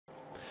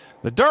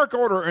The Dark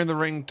Order are in the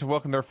ring to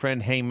welcome their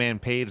friend Hangman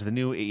Page, the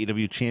new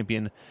AEW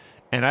champion.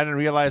 And I didn't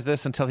realize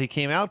this until he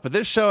came out, but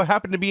this show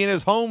happened to be in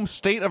his home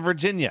state of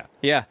Virginia.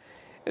 Yeah.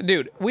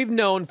 Dude, we've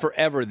known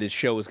forever this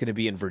show was going to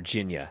be in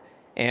Virginia.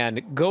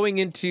 And going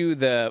into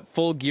the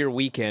Full Gear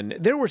weekend,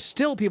 there were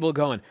still people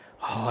going,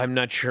 oh, I'm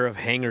not sure if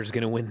Hanger's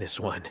going to win this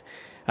one.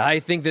 I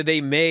think that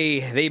they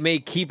may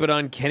keep it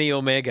on Kenny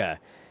Omega.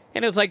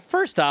 And it was like,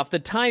 first off, the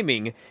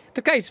timing.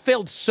 The guy's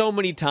failed so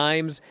many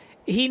times.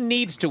 He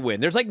needs to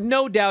win. There's like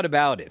no doubt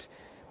about it.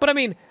 But I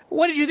mean,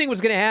 what did you think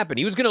was going to happen?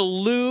 He was going to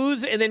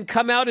lose and then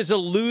come out as a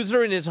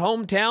loser in his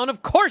hometown?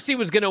 Of course he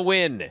was going to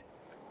win.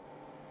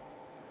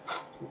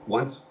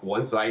 Once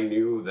I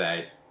knew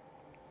that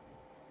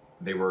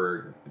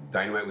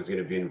Dynamite was going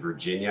to be in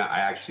Virginia, I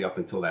actually, up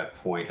until that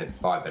point, had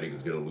thought that he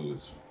was going to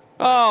lose.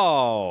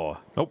 Oh.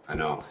 Nope. I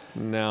know.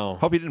 No.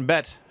 Hope he didn't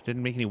bet.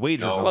 Didn't make any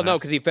wagers on Well, that. no,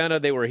 because he found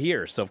out they were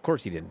here, so of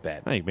course he didn't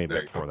bet. I think he made a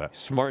bet before that.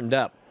 Smartened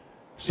up.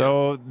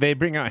 So they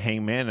bring out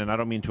Hangman, and I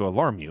don't mean to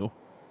alarm you,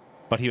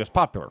 but he was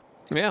popular.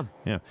 Yeah.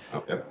 Yeah.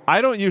 Okay.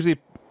 I don't usually...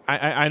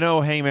 I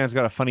know Hangman's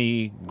got a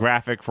funny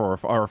graphic or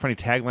a funny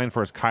tagline for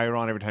his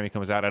Chiron every time he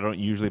comes out. I don't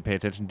usually pay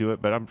attention to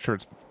it, but I'm sure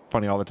it's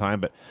funny all the time.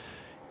 But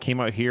came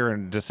out here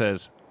and just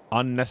says,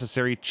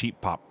 unnecessary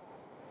cheap pop.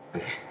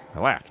 I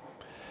laughed.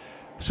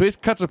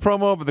 Swift cuts a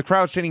promo, but the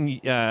crowd's chanting,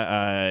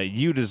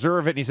 you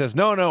deserve it. And he says,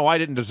 no, I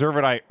didn't deserve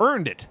it. I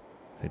earned it.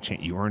 They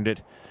chant, you earned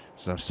it.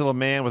 So I'm still a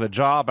man with a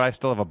job, but I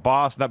still have a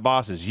boss. That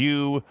boss is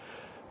you.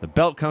 The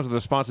belt comes with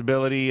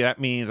responsibility. That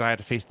means I have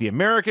to face the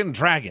American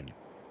Dragon.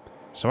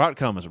 So out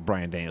comes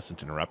Bryan Danielson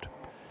to interrupt.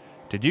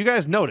 Did you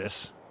guys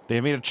notice they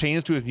have made a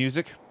change to his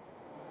music?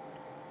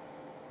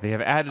 They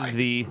have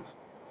added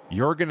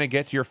you're going to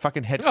get your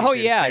fucking head kicked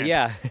in chant.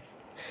 Yeah.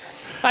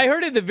 I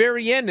heard at the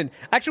very end, and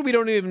actually we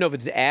don't even know if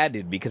it's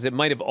added because it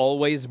might have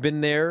always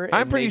been there. And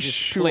I'm pretty they just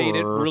sure. Played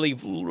it really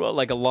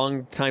like a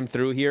long time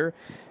through here.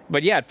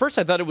 But yeah, at first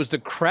I thought it was the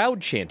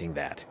crowd chanting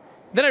that.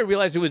 Then I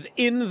realized it was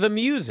in the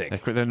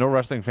music. No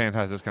wrestling fan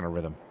has this kind of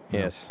rhythm.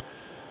 Yes.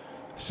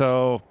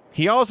 So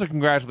he also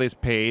congratulates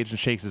Paige and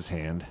shakes his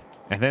hand,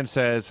 and then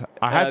says,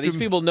 "I had these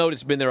people know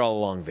it's been there all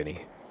along,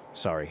 Vinny.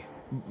 Sorry.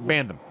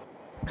 ban them.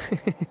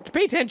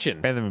 Pay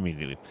attention. Ban them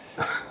immediately." He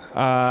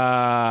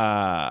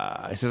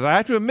says, "I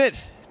have to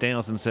admit,"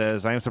 Danielson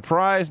says, "I am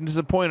surprised and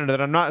disappointed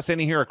that I'm not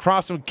standing here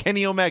across from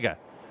Kenny Omega."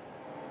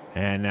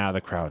 And now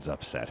the crowd's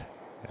upset.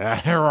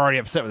 They're already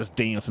upset with this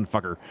Danielson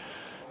fucker.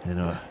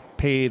 And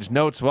Paige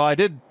notes, "Well, I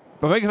did.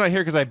 Omega's not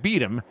here because I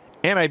beat him,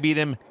 and I beat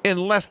him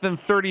in less than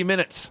 30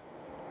 minutes."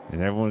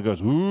 And everyone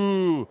goes,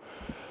 ooh.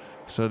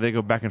 So they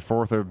go back and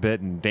forth a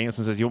bit, and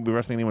Danielson says, "You won't be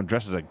wrestling anyone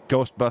dressed as a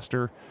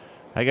Ghostbuster.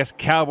 I guess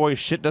cowboy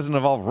shit doesn't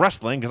involve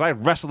wrestling, because I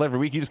wrestle every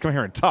week. You just come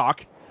here and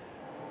talk.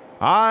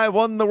 I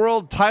won the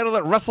world title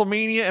at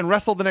WrestleMania and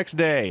wrestled the next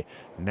day."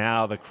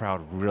 Now the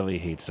crowd really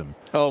hates him.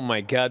 Oh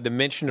my God, the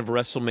mention of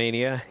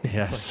WrestleMania.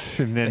 Yes.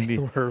 And then They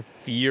were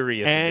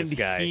furious at this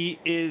guy. And he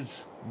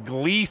is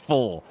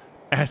gleeful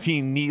as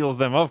he kneels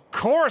them. Of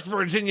course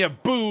Virginia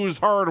boos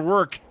hard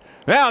work.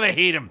 Now they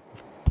hate him.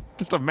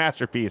 Just a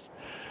masterpiece.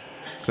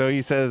 So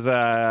he says,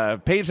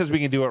 Paige says we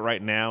can do it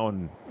right now.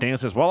 And Daniel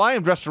says, "Well, I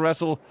am dressed to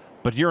wrestle,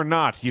 but you're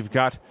not. You've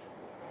got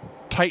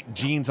tight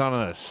jeans on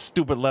and a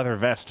stupid leather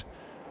vest.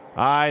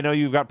 I know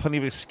you've got plenty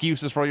of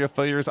excuses for all your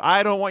failures.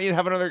 I don't want you to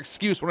have another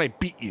excuse when I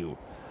beat you."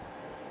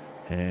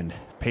 And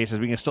Paige says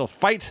we can still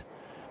fight.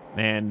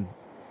 And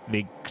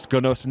they go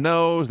nose to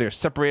nose. They're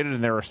separated,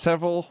 and there are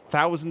several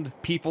thousand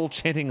people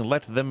chanting,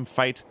 "Let them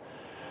fight."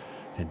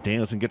 And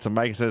Danielson gets a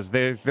mic and says,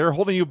 they're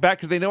holding you back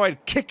because they know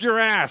I'd kick your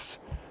ass.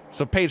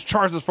 So Paige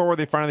charges forward.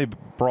 They finally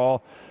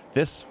brawl.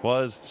 This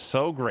was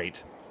so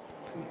great.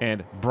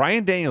 And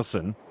Bryan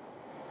Danielson,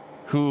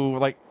 who,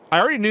 like, I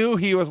already knew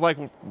he was, like,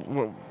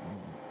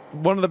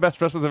 one of the best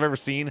wrestlers I've ever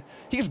seen.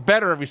 He gets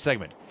better every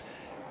segment.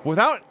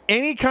 Without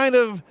any kind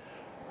of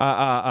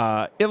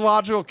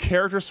illogical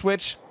character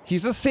switch,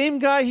 he's the same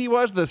guy he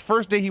was the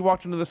first day he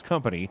walked into this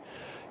company.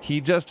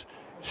 He just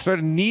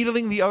started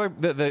needling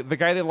the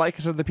guy they like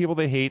instead of the people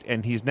they hate,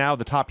 and he's now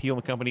the top heel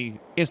in the company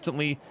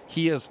instantly.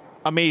 He is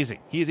amazing.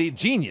 He is a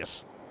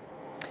genius.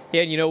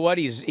 Yeah, and you know what?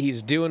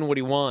 He's doing what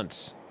he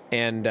wants.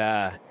 And,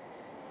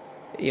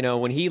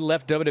 when he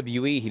left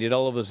WWE, he did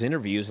all of those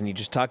interviews, and he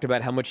just talked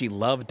about how much he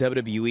loved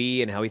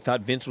WWE and how he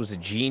thought Vince was a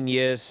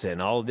genius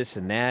and all this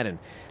and that. And,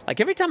 like,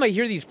 every time I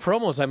hear these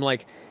promos, I'm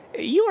like,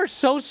 you are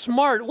so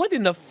smart. What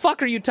in the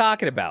fuck are you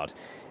talking about?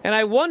 And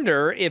I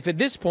wonder if at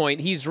this point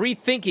he's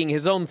rethinking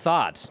his own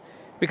thoughts.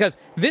 Because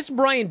this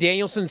Bryan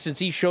Danielson, since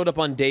he showed up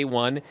on day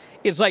one,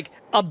 is like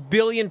 1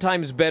 billion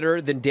times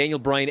better than Daniel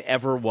Bryan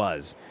ever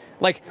was.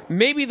 Like,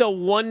 maybe the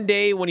one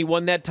day when he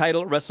won that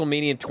title at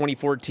WrestleMania in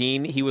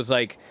 2014, he was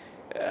like,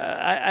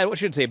 I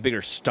shouldn't say a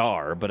bigger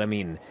star, but I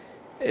mean,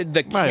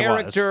 the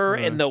character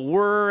and the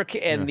work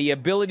and the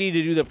ability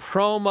to do the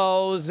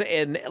promos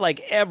and like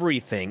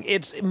everything.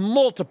 It's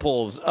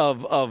multiples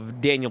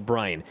of Daniel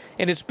Bryan.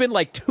 And it's been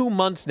like 2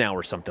 months now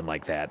or something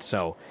like that.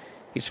 So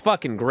he's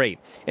fucking great.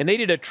 And they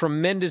did a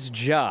tremendous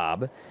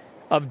job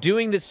of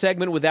doing this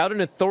segment without an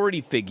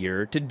authority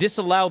figure to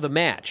disallow the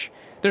match.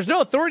 There's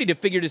no authority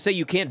figure to say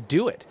you can't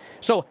do it.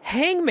 So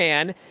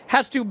Hangman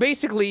has to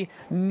basically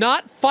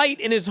not fight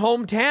in his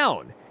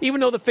hometown, even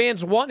though the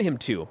fans want him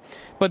to.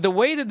 But the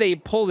way that they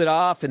pulled it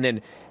off, and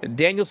then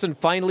Danielson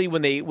finally,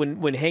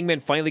 when Hangman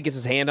finally gets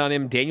his hand on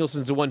him,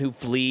 Danielson's the one who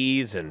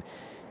flees, and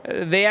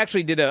they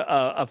actually did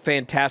a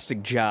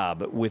fantastic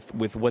job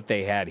with what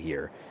they had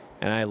here,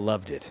 and I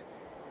loved it.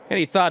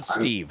 Any thoughts,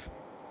 Steve?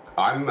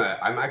 I'm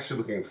actually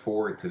looking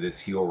forward to this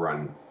heel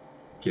run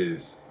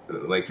because,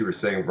 like you were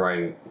saying,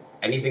 Brian,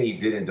 anything he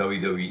did in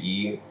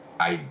WWE,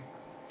 I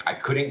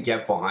couldn't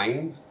get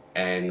behind.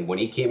 And when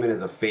he came in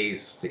as a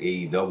face to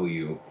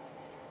AEW,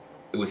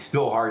 it was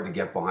still hard to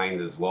get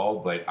behind as well.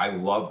 But I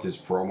loved his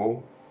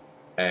promo,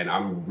 and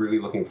I'm really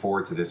looking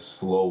forward to this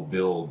slow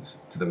build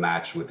to the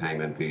match with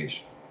Hangman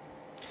Page.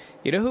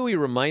 You know who he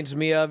reminds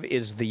me of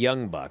is the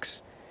Young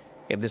Bucks,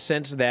 in the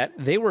sense that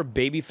they were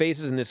baby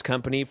faces in this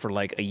company for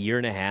like a year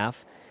and a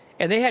half,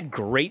 and they had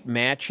great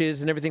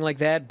matches and everything like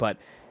that, but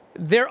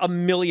they're a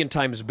million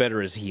times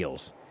better as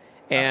heels.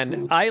 And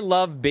Absolutely. I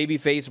love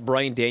babyface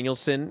Bryan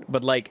Danielson,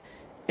 but like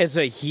as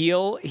a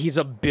heel, he's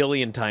a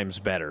billion times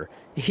better.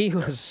 He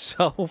was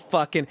so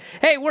fucking...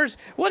 Hey, was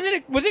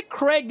it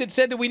Craig that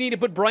said that we need to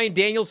put Bryan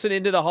Danielson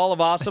into the Hall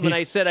of Awesome, and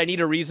I said I need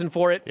a reason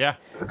for it? Yeah.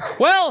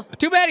 Well,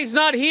 too bad he's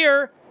not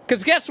here,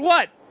 because guess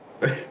what?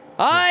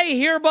 I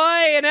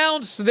hereby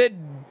announce that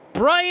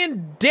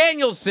Bryan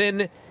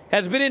Danielson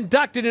has been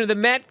inducted into the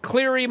Matt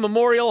Cleary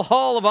Memorial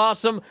Hall of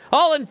Awesome.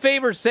 All in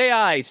favor, say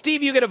aye.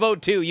 Steve, you get a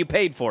vote too. You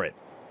paid for it.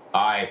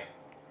 Aye.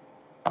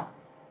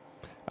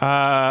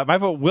 My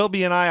vote will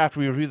be an aye after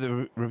we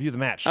review the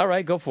match. All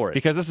right, go for it.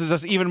 Because this is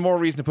just even more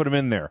reason to put him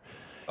in there.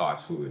 Oh,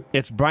 absolutely.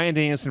 It's Bryan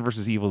Danielson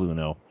versus Evil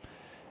Uno.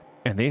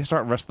 And they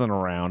start wrestling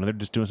around, and they're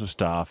just doing some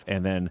stuff,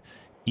 and then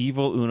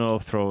Evil Uno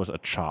throws a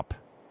chop.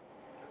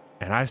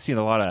 And I've seen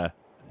a lot of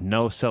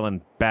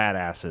no-selling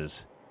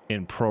badasses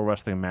in pro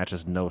wrestling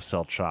matches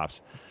no-sell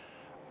chops.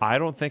 I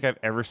don't think I've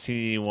ever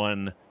seen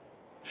anyone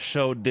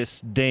show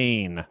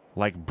disdain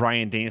like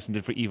Bryan Danielson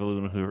did for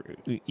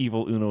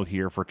Evil Uno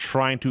here for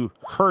trying to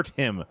hurt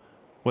him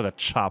with a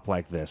chop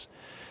like this.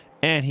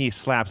 And he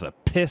slaps the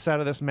piss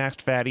out of this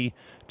masked fatty,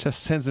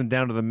 just sends him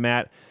down to the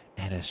mat,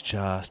 and is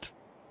just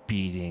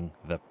beating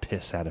the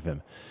piss out of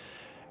him.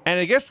 And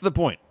it gets to the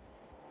point.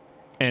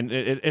 And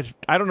it's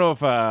I don't know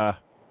if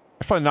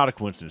it's probably not a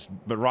coincidence,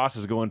 but Ross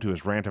is going to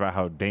his rant about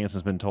how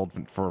Danielson's been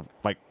told for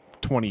like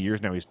 20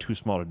 years now he's too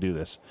small to do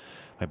this.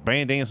 Like,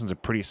 Bryan Danielson's a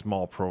pretty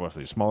small pro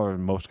wrestler. He's smaller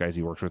than most guys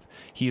he works with.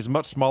 He's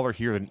much smaller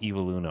here than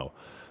Evil Uno.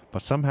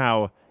 But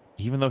somehow,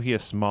 even though he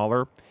is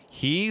smaller,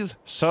 he's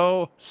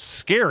so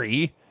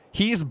scary,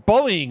 he's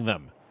bullying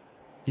them.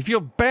 You feel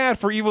bad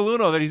for Evil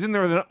Uno that he's in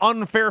there with an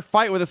unfair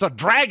fight with this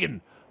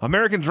dragon,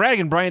 American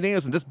Dragon, Bryan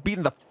Danielson, just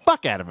beating the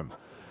fuck out of him.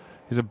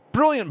 He's a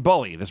brilliant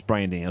bully, this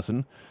Bryan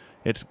Danielson.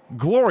 It's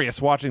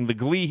glorious watching the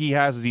glee he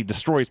has as he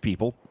destroys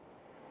people.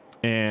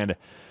 And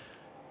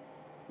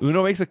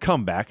Uno makes a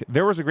comeback.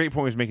 There was a great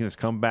point when he was making this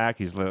comeback.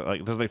 He's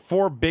like, there's like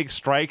 4 big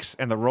strikes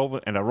and a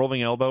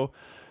rolling elbow,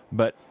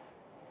 but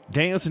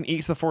Danielson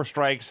eats the 4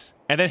 strikes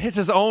and then hits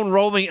his own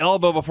rolling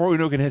elbow before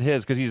Uno can hit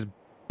his because he's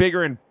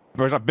bigger and,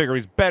 or he's not bigger,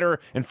 he's better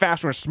and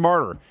faster and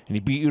smarter, and he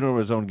beat Uno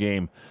with his own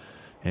game.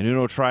 And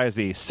Uno tries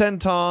the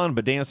senton,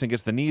 but Danielson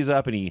gets the knees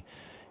up and he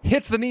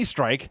hits the knee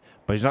strike,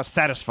 but he's not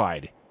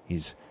satisfied.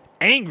 He's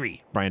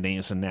angry, Bryan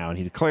Danielson now, and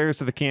he declares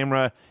to the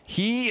camera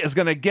he is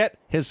going to get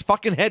his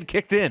fucking head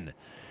kicked in.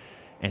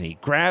 And he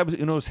grabs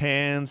Uno's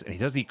hands, and he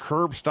does the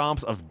curb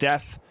stomps of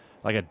death,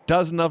 like a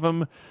dozen of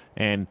them,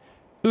 and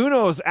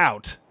Uno's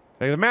out.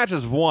 Like, the match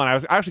is won. I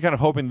was actually kind of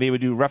hoping they would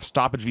do ref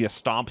stoppage via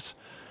stomps,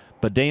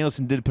 but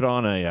Danielson did put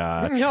on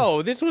a...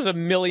 no, this was a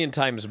million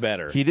times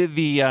better. He did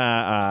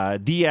the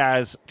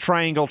Diaz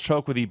triangle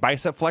choke with the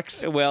bicep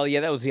flex. Well, yeah,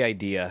 that was the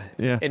idea.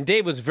 Yeah. And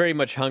Dave was very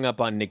much hung up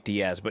on Nick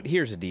Diaz, but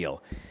here's the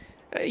deal.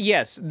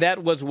 Yes,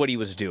 that was what he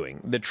was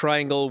doing. The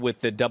triangle with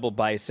the double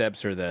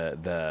biceps or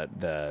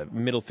the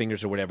middle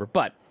fingers or whatever.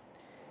 But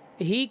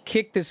he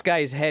kicked this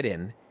guy's head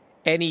in,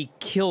 and he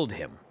killed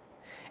him.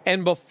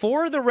 And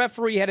before the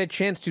referee had a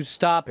chance to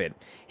stop it,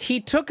 he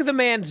took the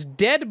man's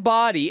dead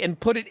body and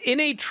put it in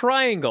a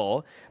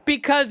triangle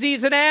because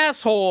he's an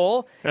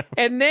asshole,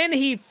 and then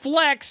he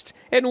flexed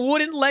and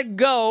wouldn't let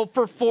go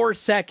for 4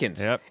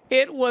 seconds. Yep.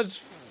 It was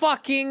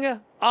fucking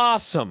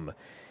awesome.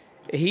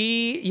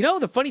 You know,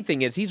 the funny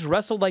thing is he's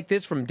wrestled like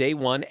this from day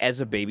one as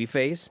a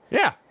babyface.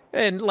 Yeah.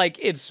 And, like,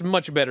 it's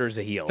much better as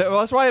a heel.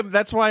 Well,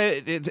 that's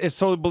why it's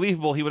so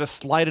believable he would have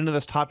slid into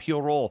this top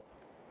heel role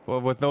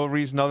with no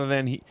reason other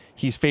than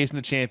he's facing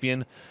the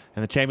champion,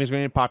 and the champion's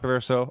going to be popular,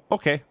 so,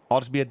 okay, I'll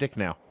just be a dick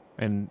now.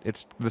 And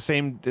it's the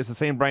same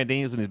Bryan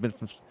Danielson he's been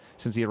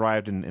since he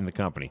arrived in the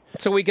company.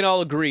 So we can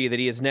all agree that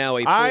he is now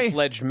a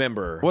full-fledged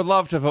member. Would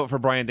love to vote for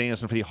Bryan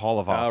Danielson for the Hall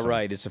of Awesome. All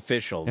right, it's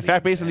official. In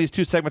fact, based on these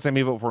 2 segments, I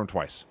may vote for him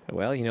twice.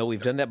 Well, you know,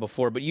 we've done that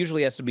before, but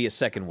usually it has to be a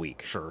second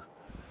week. Sure.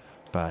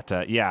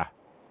 But, yeah.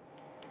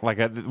 Like,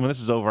 when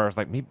this is over, I was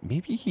like,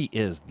 maybe he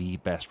is the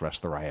best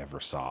wrestler I ever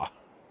saw.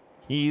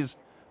 He's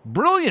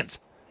Brilliant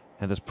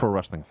at this pro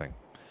wrestling thing.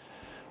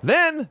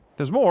 Then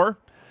there's more.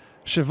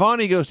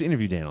 Shivani goes to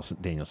interview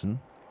Danielson,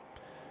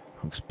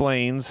 who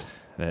explains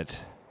that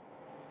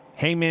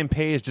Hangman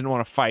Page didn't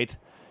want to fight,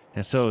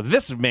 and so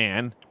this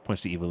man,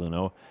 points to Evil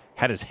Uno,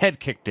 had his head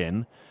kicked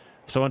in.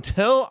 So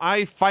until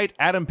I fight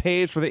Adam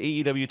Page for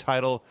the AEW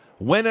title,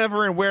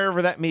 whenever and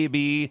wherever that may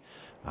be,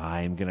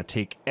 I'm going to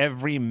take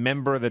every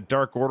member of the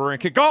Dark Order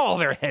and kick all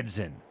their heads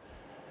in.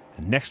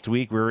 And next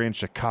week, we're in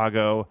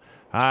Chicago.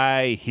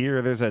 I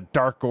hear there's a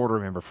Dark Order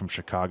member from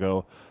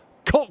Chicago.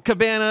 Colt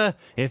Cabana,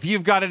 if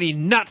you've got any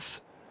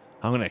nuts,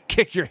 I'm going to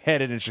kick your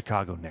head in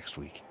Chicago next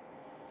week.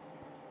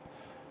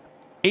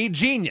 A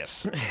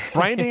genius.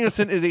 Bryan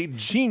Danielson is a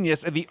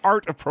genius at the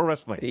art of pro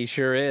wrestling. He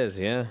sure is,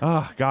 yeah.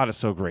 Oh, God, it's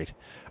so great.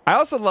 I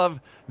also love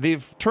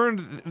they've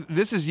turned.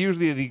 This is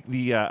usually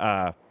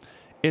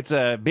it's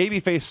a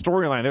babyface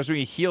storyline. There's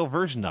a heel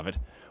version of it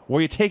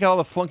where you take out all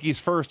the flunkies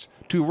first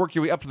to work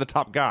your way up to the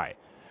top guy.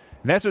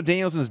 And that's what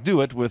Danielson's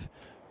do it with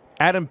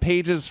Adam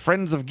Page's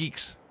Friends of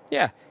Geeks.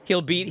 Yeah,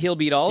 he'll beat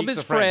all of Geeks his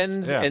of friends,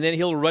 friends, yeah. and then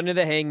he'll run to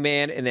the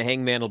Hangman, and the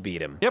Hangman will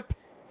beat him. Yep.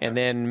 And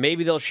then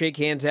maybe they'll shake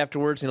hands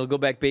afterwards, and he'll go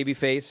back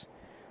babyface.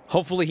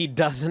 Hopefully he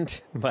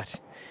doesn't, but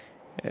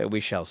we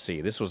shall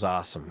see. This was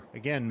awesome.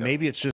 Again, maybe it's just